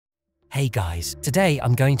Hey guys, today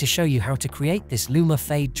I'm going to show you how to create this Luma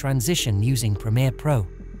Fade transition using Premiere Pro.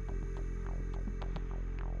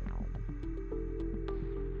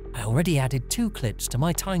 I already added 2 clips to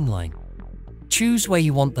my timeline. Choose where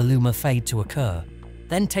you want the Luma Fade to occur,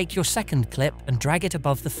 then take your second clip and drag it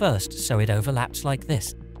above the first so it overlaps like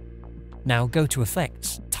this. Now go to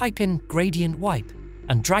Effects, type in Gradient Wipe,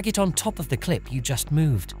 and drag it on top of the clip you just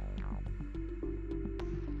moved.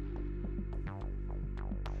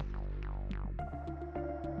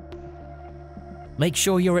 Make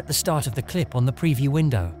sure you're at the start of the clip on the preview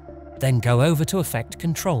window. Then go over to Effect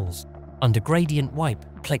Controls. Under Gradient Wipe,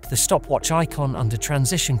 click the stopwatch icon under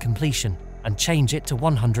Transition Completion and change it to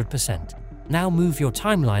 100%. Now move your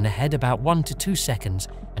timeline ahead about 1 to 2 seconds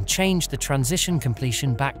and change the transition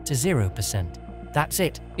completion back to 0%. That's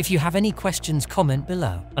it. If you have any questions, comment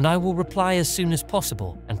below and I will reply as soon as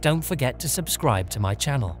possible, and don't forget to subscribe to my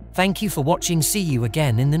channel. Thank you for watching. See you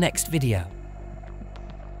again in the next video.